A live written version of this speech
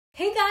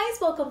Hey guys,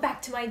 welcome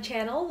back to my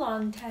channel.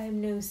 Long time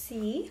no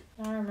see.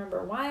 I don't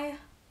remember why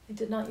I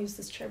did not use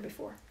this chair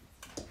before.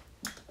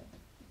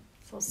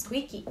 So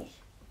squeaky.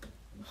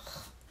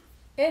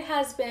 It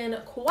has been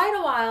quite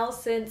a while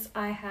since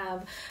I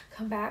have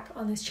come back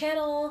on this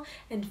channel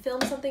and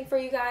filmed something for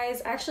you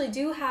guys. I actually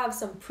do have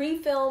some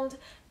pre-filmed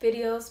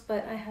videos,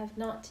 but I have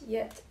not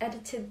yet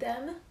edited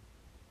them.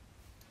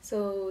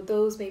 So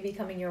those may be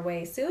coming your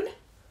way soon.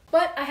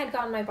 But I had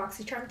gotten my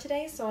Boxycharm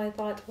today, so I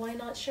thought, why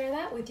not share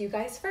that with you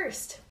guys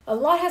first? A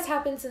lot has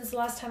happened since the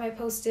last time I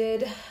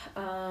posted.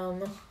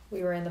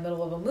 We were in the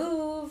middle of a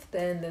move,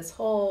 then this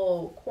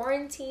whole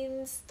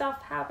quarantine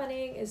stuff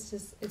happening.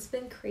 It's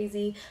been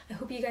crazy. I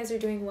hope you guys are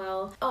doing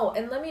well. Oh,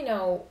 and let me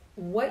know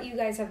what you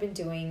guys have been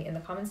doing in the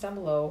comments down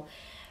below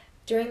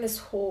during this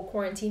whole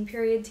quarantine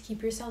period to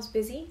keep yourselves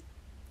busy.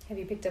 Have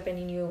you picked up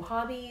any new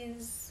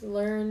hobbies?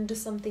 Learned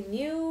something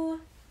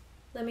new?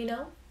 Let me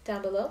know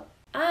down below.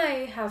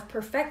 I have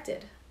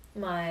perfected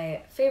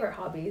my favorite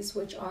hobbies,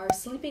 which are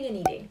sleeping and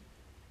eating.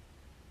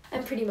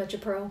 I'm pretty much a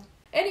pro.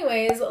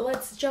 Anyways,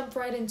 let's jump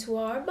right into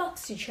our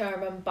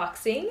Boxycharm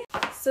unboxing.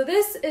 So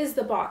this is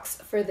the box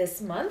for this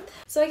month.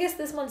 So I guess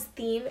this month's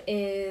theme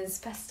is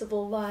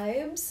festival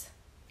vibes.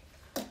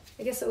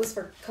 I guess it was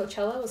for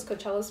Coachella. Was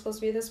Coachella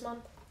supposed to be this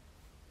month?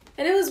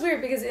 And it was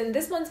weird because in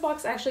this month's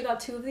box, I actually got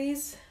 2 of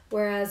these,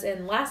 whereas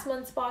in last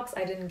month's box,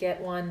 I didn't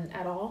get one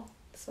at all.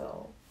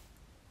 So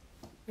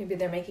maybe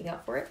they're making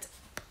up for it.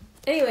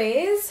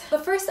 Anyways, the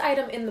first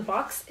item in the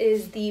box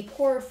is the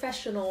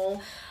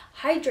Professional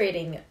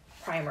Hydrating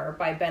Primer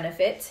by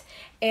Benefit.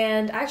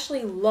 And I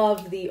actually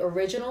love the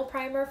original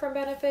primer from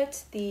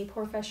Benefit. The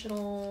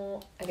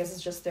Professional, I guess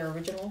it's just their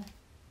original.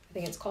 I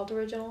think it's called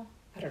original.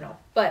 I don't know.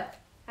 But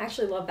I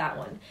actually love that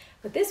one.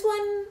 But this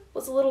one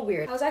was a little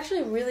weird. I was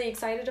actually really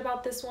excited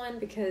about this one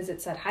because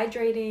it said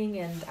hydrating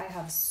and I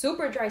have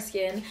super dry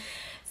skin.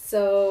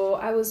 So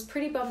I was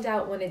pretty bummed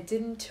out when it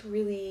didn't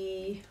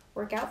really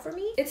work out for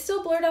me. It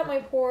still blurred out my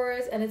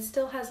pores and it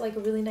still has like a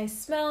really nice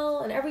smell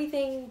and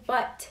everything,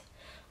 but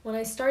when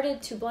I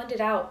started to blend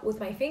it out with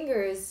my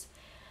fingers,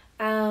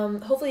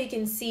 hopefully you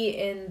can see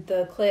in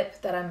the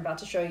clip that I'm about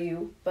to show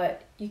you,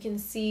 but you can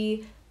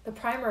see the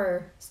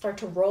primer start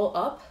to roll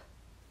up,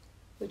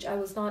 which I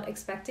was not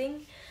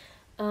expecting.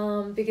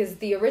 Because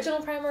the original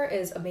primer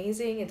is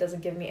amazing. It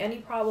doesn't give me any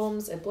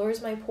problems. It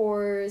blurs my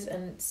pores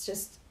and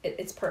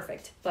it's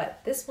perfect. But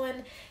this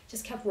one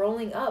just kept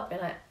rolling up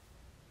and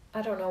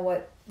I don't know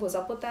what was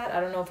up with that. I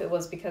don't know if it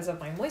was because of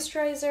my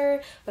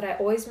moisturizer, but I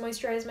always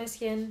moisturize my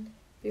skin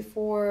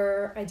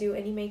before I do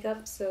any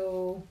makeup.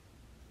 So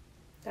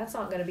that's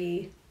not gonna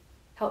be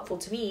helpful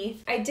to me.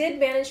 I did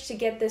manage to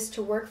get this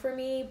to work for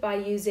me by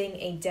using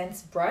a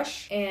dense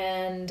brush,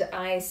 and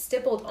I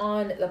stippled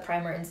on the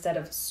primer instead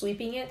of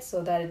sweeping it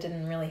so that it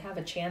didn't really have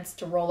a chance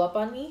to roll up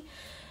on me.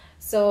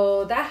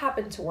 So that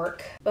happened to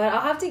work, but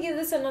I'll have to give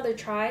this another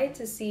try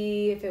to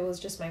see if it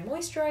was just my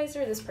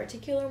moisturizer, this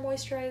particular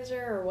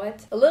moisturizer, or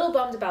what. A little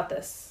bummed about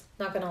this,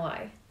 not gonna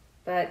lie,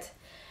 but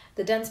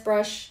the dense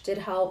brush did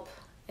help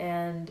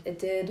and it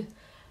did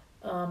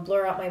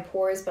blur out my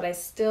pores, but I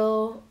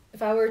still,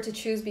 if I were to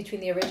choose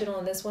between the original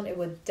and this one, it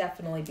would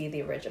definitely be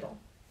the original.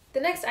 The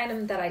next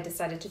item that I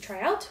decided to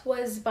try out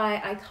was by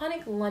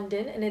Iconic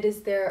London, and it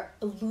is their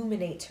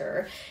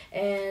Illuminator,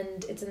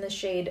 and it's in the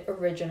shade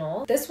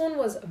Original. This one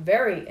was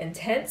very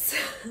intense.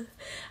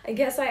 I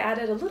guess I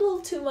added a little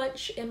too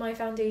much in my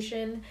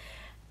foundation,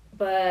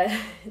 but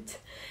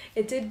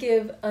it did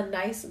give a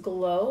nice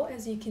glow,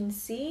 as you can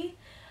see.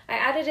 I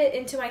added it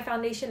into my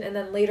foundation, and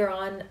then later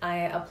on I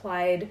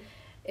applied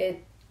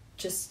it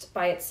just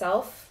by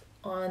itself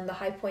on the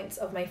high points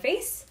of my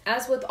face.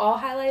 As with all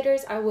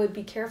highlighters, I would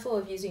be careful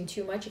of using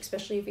too much,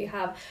 especially if you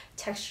have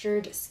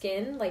textured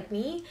skin like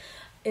me.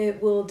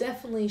 It will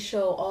definitely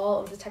show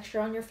all of the texture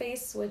on your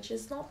face, which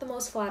is not the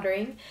most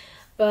flattering,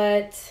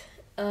 but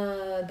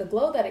the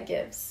glow that it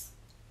gives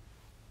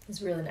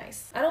is really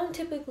nice. I don't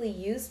typically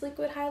use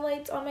liquid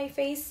highlights on my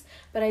face,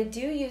 but I do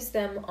use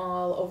them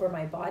all over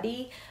my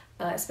body.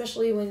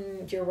 Especially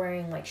when you're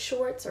wearing like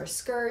shorts or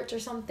skirt or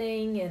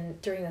something,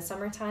 and during the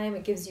summertime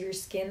it gives your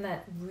skin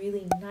that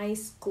really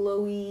nice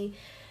glowy,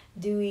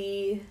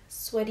 dewy,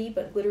 sweaty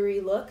but glittery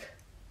look,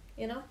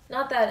 you know?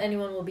 Not that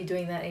anyone will be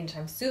doing that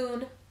anytime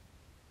soon,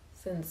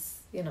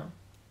 since, you know,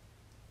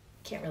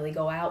 can't really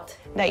go out.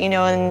 That, you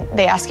know, and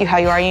they ask you how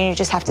you are, and you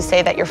just have to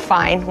say that you're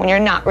fine when you're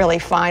not really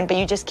fine, but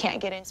you just can't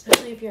get in.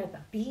 Especially if you're at the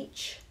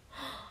beach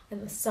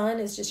and the sun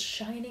is just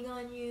shining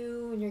on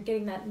you and you're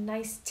getting that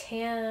nice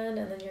tan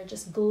and then you're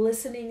just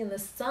glistening in the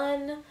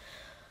sun.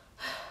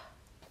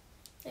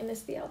 I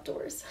miss the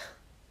outdoors.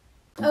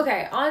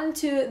 Okay, on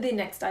to the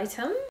next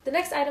item. The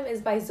next item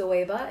is by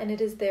Zoeva, and it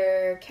is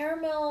their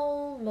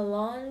Caramel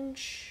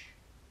Melange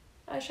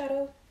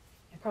eyeshadow.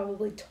 I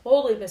probably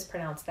totally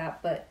mispronounced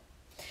that, but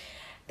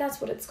that's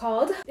what it's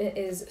called. It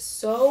is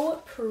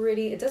so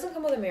pretty. It doesn't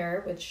come with a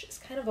mirror, which is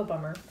kind of a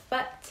bummer,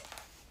 but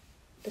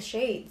the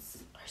shades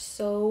are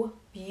so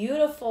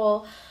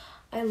beautiful.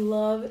 I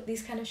love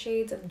these kind of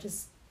shades. I'm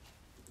just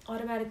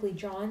automatically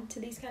drawn to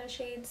these kind of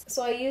shades.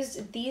 So I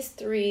used these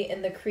three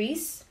in the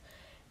crease,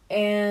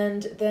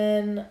 and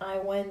then I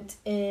went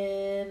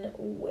in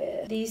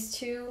with these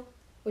two,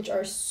 which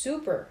are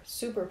super,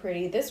 super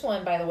pretty. This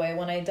one, by the way,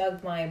 when I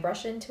dug my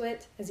brush into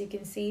it, as you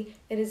can see,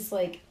 it is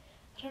like,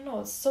 I don't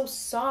know, it's so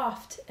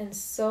soft and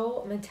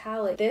so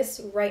metallic. This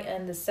right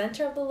in the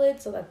center of the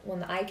lid, so that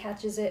when the eye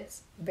catches it,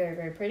 it's very,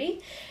 very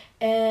pretty.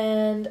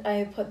 And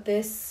I put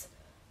this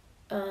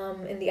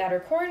in the outer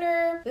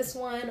corner. This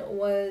one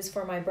was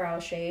for my brow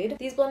shade.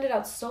 These blended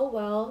out so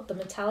well. The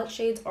metallic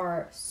shades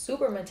are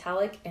super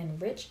metallic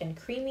and rich and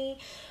creamy.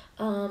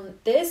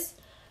 This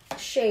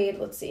shade,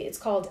 let's see, it's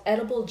called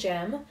Edible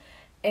Gem,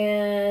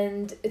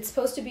 and it's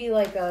supposed to be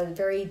like a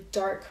very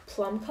dark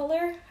plum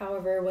color.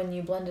 However, when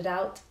you blend it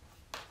out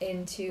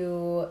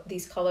into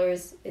these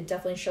colors, it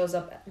definitely shows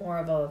up more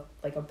of a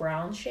like a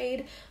brown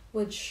shade,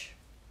 which,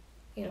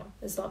 you know,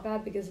 is not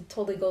bad because it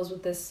totally goes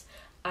with this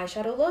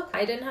eyeshadow look.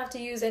 I didn't have to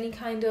use any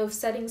kind of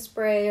setting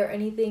spray or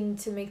anything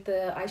to make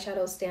the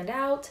eyeshadow stand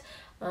out.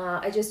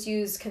 I just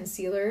used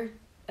concealer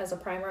as a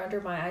primer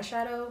under my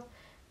eyeshadow,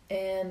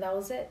 and that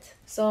was it.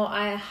 So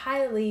I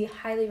highly,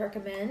 highly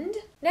recommend.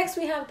 Next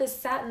we have this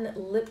satin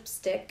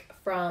lipstick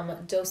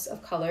from Dose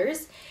of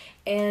Colors,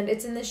 and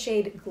it's in the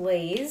shade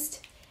Glazed.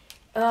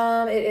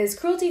 It is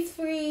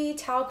cruelty-free,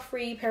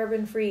 talc-free,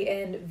 paraben-free,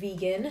 and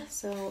vegan,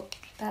 so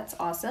that's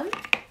awesome.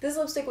 This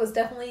lipstick was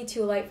definitely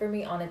too light for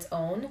me on its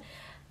own,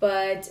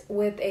 but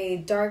with a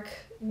dark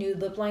nude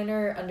lip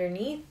liner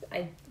underneath,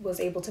 I was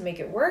able to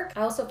make it work.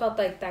 I also felt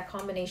like that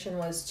combination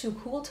was too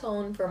cool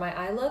tone for my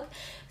eye look.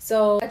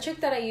 So a trick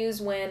that I use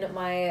when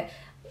my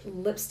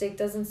lipstick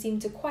doesn't seem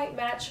to quite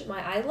match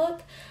my eye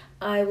look,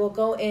 I will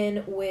go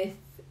in with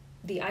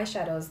the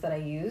eyeshadows that I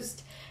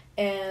used.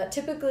 And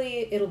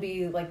typically it'll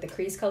be like the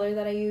crease color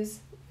that I use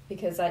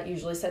because that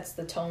usually sets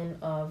the tone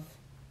of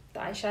the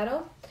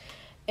eyeshadow.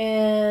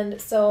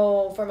 And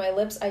so for my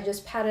lips, I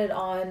just patted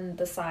on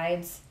the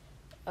sides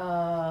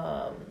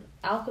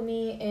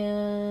Alchemy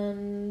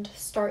and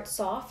Start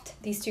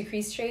Soft, these two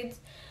crease shades.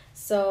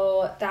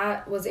 So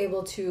that was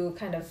able to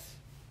kind of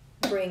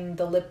bring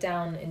the lip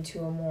down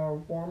into a more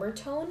warmer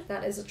tone.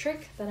 That is a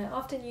trick that I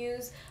often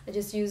use. I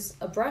just use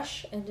a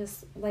brush and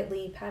just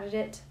lightly patted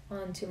it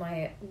onto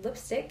my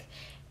lipstick.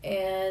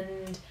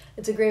 And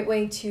it's a great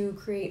way to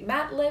create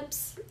matte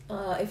lips.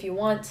 If you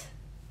want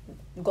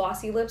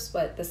glossy lips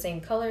but the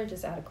same color,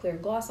 just add a clear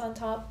gloss on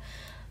top.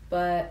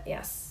 But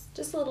yes,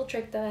 just a little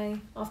trick that I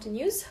often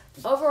use.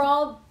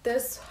 Overall,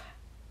 this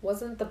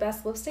wasn't the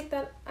best lipstick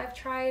that I've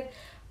tried,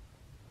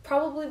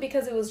 probably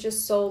because it was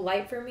just so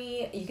light for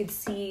me. You could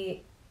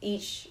see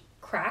each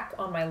crack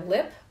on my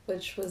lip,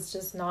 which was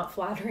just not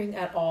flattering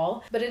at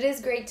all. But it is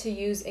great to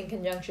use in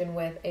conjunction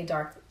with a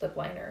dark lip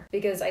liner,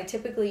 because I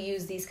typically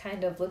use these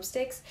kind of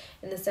lipsticks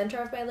in the center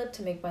of my lip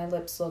to make my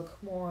lips look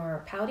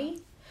more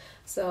pouty.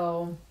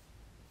 So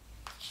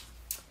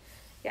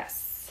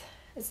yes,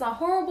 it's not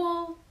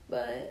horrible,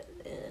 but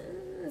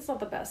it's not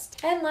the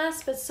best. And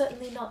last but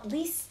certainly not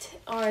least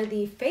are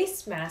the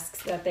face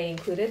masks that they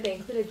included. They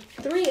included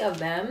 3 of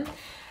them,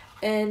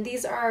 and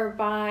these are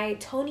by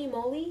Tony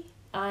Moly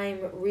I'm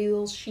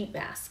Real Sheet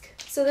Mask.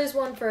 So there's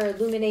one for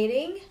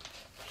illuminating,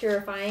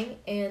 purifying,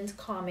 and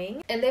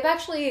calming. And they've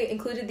actually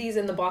included these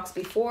in the box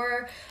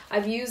before.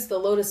 I've used the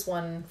Lotus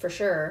one for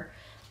sure,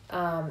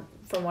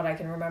 from what I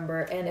can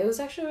remember, and it was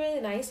actually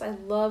really nice. I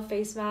love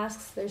face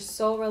masks. They're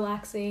so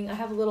relaxing. I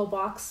have a little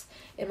box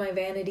in my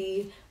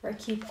vanity where I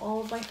keep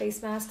all of my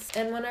face masks,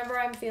 and whenever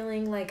I'm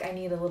feeling like I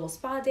need a little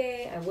spa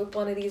day, I whip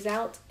one of these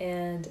out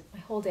and my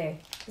whole day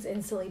is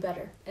instantly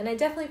better. And I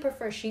definitely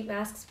prefer sheet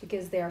masks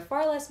because they are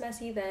far less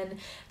messy than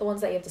the ones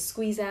that you have to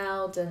squeeze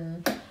out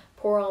and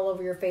pour all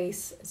over your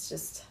face. It's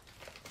just,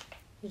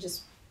 you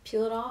just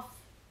peel it off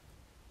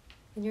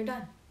and you're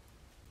done.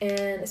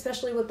 And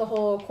especially with the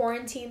whole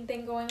quarantine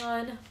thing going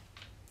on,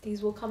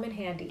 these will come in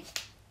handy.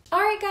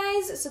 Alright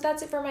guys, so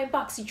that's it for my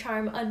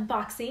Boxycharm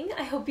unboxing.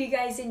 I hope you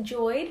guys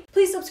enjoyed.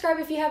 Please subscribe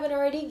if you haven't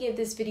already, give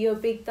this video a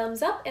big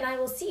thumbs up, and I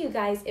will see you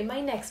guys in my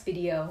next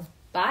video.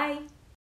 Bye!